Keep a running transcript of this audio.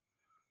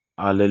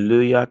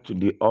Hallelujah to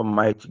the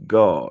Almighty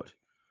God.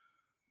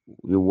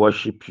 We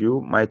worship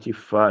you, mighty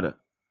Father.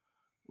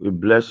 We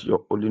bless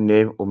your holy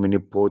name,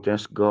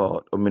 omnipotent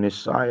God,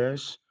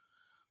 omniscience.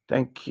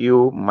 Thank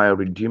you, my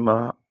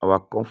Redeemer, our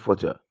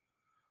Comforter.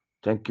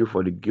 Thank you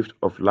for the gift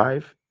of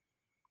life.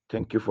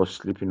 Thank you for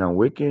sleeping and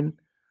waking.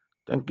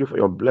 Thank you for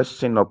your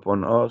blessing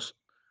upon us.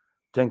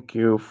 Thank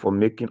you for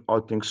making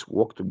all things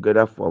work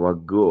together for our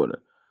good.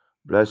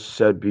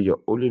 Blessed be your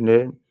holy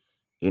name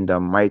in the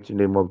mighty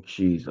name of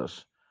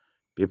Jesus.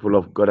 People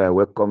of God, I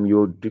welcome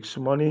you this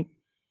morning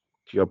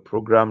to your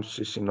program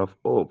Season of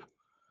Hope.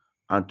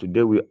 And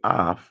today we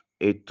have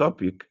a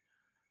topic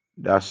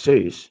that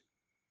says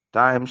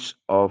times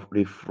of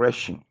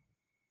refreshing.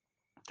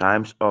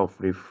 Times of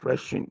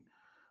refreshing.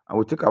 And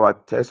we take our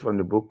text from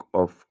the book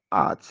of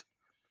Acts,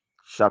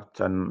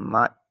 chapter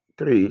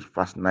 3,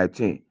 verse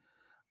 19.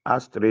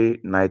 Acts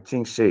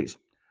 3:19 says,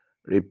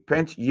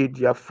 repent ye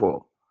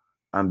therefore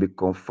and be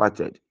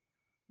comforted,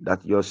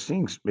 that your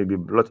sins may be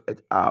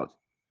blotted out,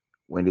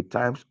 when the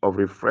times of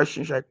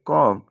refreshing shall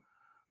come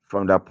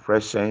from the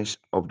presence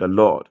of the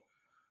Lord.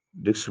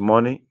 This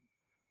morning,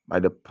 by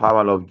the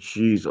power of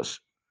Jesus,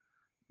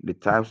 the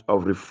times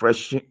of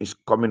refreshing is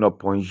coming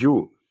upon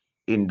you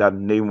in the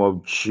name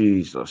of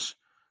Jesus.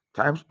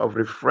 Times of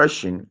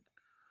refreshing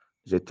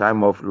is a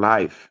time of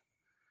life,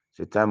 it's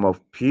a time of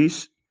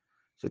peace,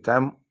 it's a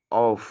time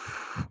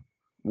of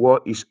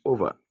war is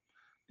over,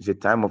 it's a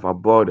time of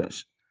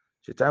abundance,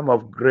 it's a time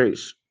of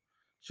grace,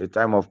 it's a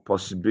time of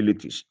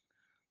possibilities,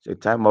 it's a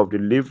time of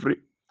delivery,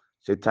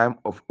 it's a time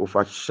of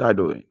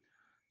overshadowing,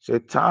 it's a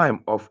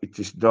time of it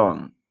is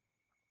done,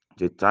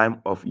 it's a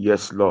time of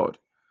yes, Lord.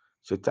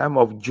 It's a time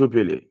of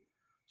jubilee.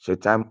 It's a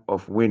time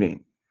of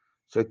winning.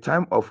 It's a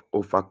time of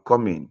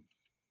overcoming.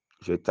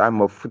 It's a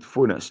time of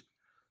fruitfulness.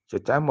 It's a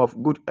time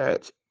of good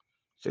health.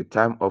 It's a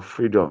time of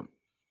freedom.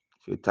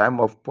 It's a time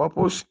of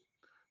purpose.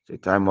 It's a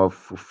time of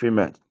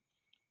fulfillment.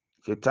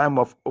 It's a time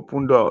of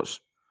open doors.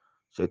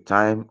 It's a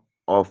time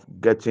of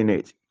getting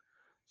it.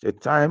 It's a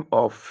time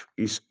of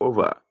is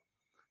over.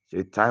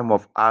 It's a time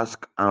of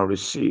ask and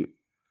receive.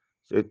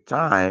 It's a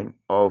time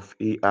of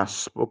he has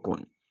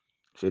spoken.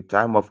 It's a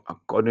time of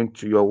according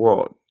to your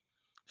word.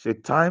 It's a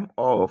time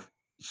of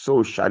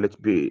so shall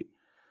it be.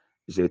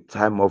 It's a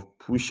time of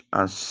push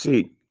and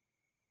see.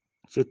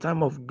 It's a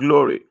time of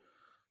glory.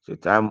 It's a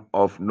time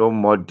of no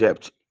more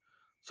debt.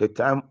 It's a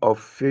time of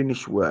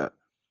finish well.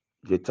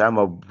 It's a time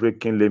of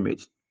breaking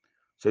limits.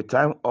 It's a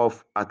time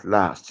of at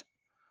last.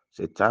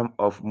 It's a time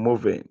of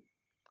moving.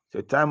 It's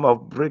a time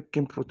of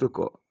breaking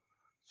protocol.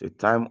 It's a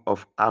time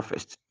of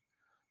harvest.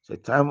 It's a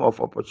time of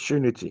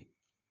opportunity.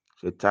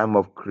 It's a time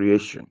of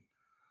creation.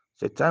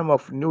 It's a time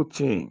of new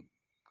thing.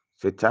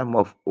 It's a time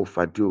of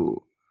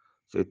overdue.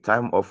 It's a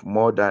time of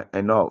more than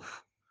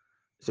enough.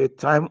 It's a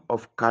time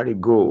of carry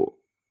go.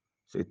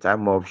 It's a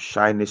time of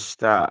shining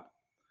star.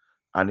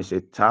 And it's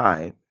a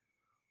time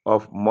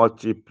of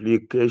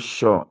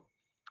multiplication.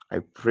 I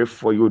pray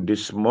for you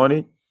this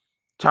morning.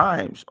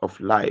 Times of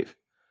life,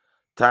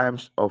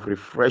 times of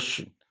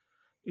refreshing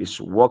is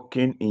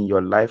working in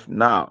your life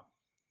now,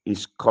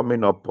 is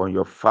coming upon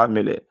your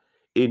family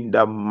in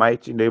the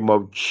mighty name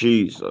of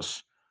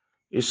Jesus.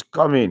 It's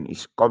coming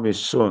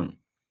soon.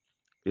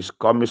 It's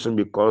coming soon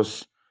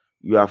because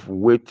you have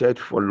waited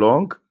for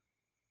long.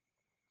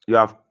 You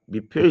have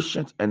been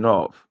patient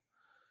enough.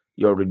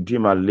 Your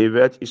Redeemer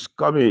liveth is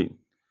coming.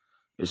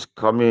 It's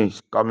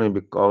coming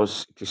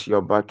because it is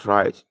your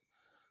birthright.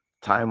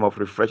 Time of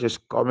refresh is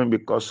coming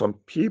because some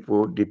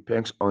people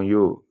depends on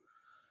you.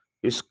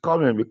 It's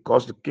coming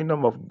because the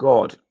kingdom of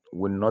God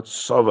will not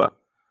suffer.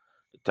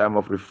 The time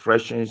of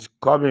refreshing is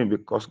coming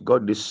because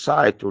God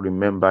decides to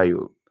remember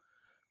you.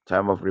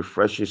 Time of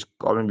refresh is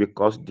coming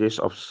because days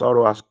of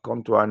sorrow has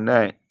come to an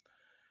end.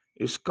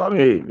 It's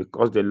coming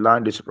because the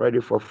land is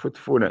ready for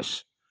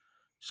fruitfulness.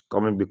 It's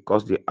coming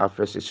because the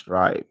harvest is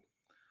ripe.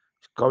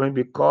 It's coming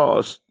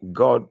because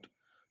God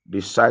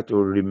decided to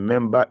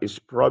remember his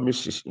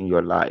promises in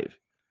your life.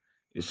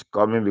 It's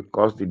coming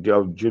because the day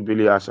of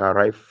Jubilee has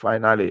arrived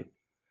finally.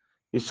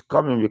 It's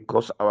coming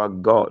because our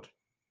God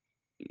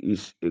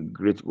is a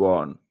great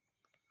one.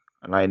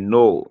 And I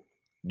know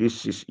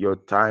this is your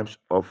times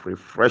of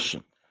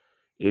refreshing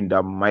in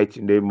the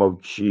mighty name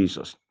of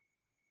Jesus.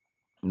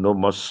 No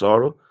more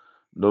sorrow,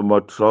 no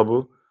more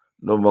trouble,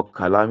 no more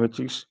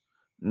calamities,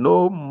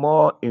 no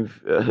more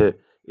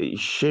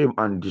shame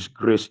and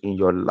disgrace in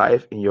your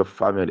life, in your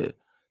family.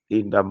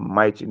 In the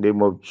mighty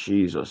name of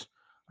Jesus,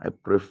 I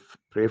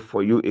pray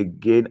for you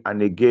again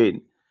and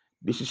again.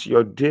 This is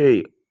your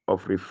day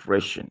of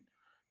refreshing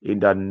in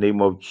the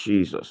name of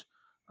Jesus.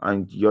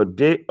 And your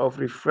day of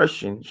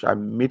refreshing shall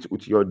meet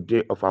with your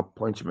day of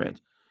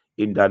appointment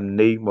in the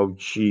name of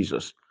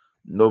Jesus.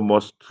 No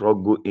more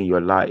struggle in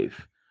your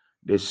life.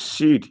 The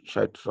seed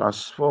shall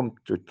transform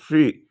to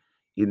tree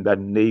in the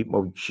name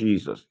of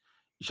Jesus.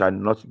 It shall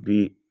not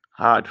be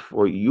hard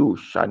for you,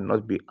 shall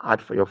not be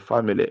hard for your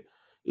family.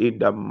 In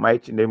the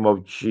mighty name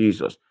of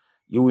Jesus,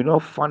 you will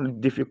not find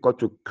it difficult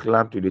to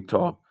climb to the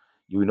top.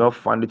 You will not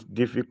find it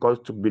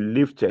difficult to be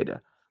lifted.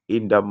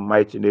 in the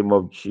mighty name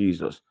of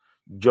Jesus.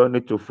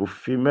 Journey to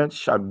fulfillment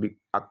shall be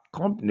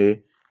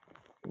accompanied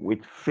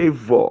with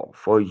favor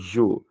for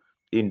you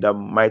in the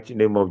mighty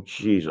name of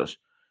Jesus.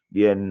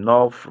 The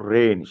enough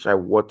rain shall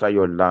water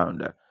your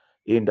land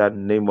in the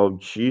name of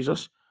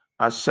Jesus.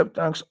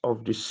 Acceptance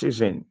of the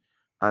season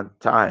and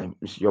time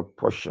is your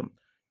portion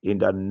in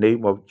the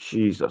name of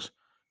Jesus.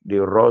 The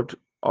rod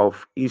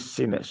of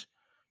easiness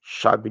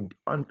shall be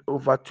turned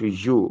over to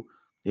you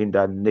in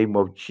the name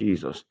of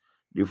Jesus.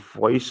 The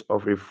voice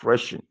of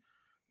refreshing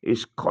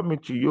is coming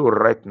to you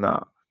right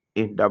now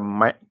in the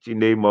mighty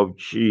name of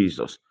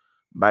Jesus.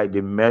 By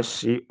the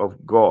mercy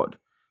of God,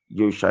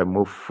 you shall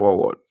move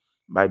forward.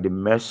 By the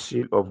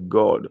mercy of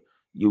God,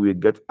 you will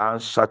get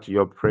answer to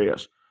your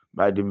prayers.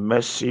 By the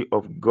mercy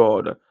of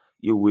God,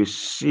 you will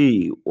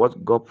see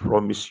what God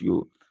promised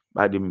you.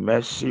 By the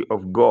mercy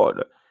of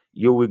God,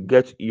 you will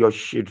get your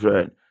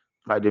children.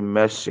 By the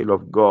mercy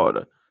of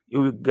God,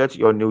 you will get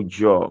your new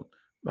job.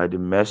 By the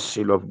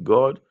mercy of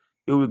God,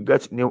 you will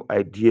get new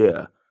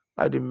idea.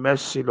 By the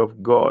mercy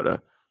of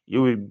God,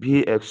 you will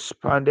be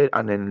expanded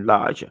and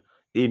enlarged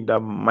in the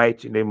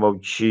mighty name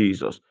of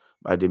Jesus.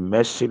 By the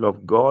mercy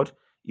of God,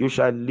 you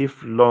shall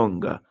live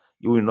longer.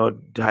 You will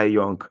not die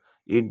young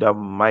in the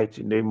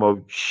mighty name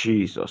of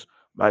Jesus.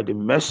 By the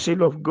mercy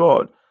of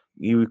God,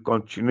 He will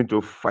continue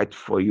to fight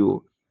for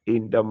you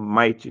in the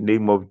mighty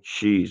name of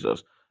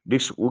Jesus.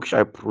 This week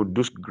shall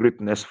produce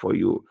greatness for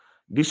you.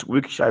 This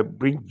week shall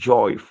bring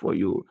joy for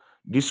you.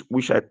 This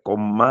week shall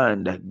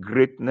command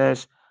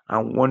greatness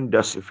and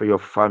wonders for your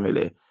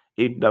family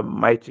in the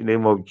mighty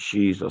name of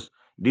Jesus.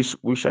 This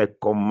week shall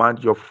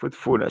command your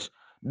fruitfulness.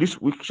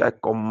 This week shall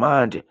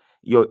command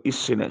your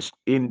easiness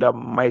in the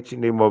mighty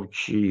name of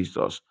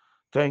Jesus.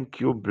 Thank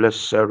you,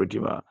 blessed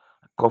Redeemer.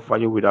 Cover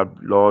you with the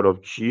blood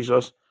of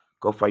Jesus.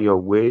 Cover your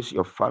ways,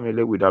 your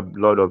family with the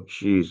blood of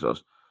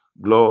Jesus.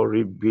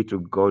 Glory be to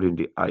God in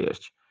the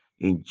highest.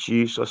 In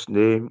Jesus'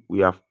 name we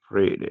have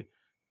prayed.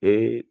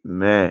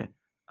 Amen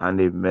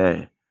and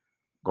amen.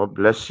 God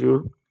bless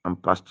you.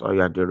 And Pastor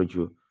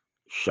Yaderuju.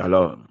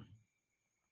 Shalom.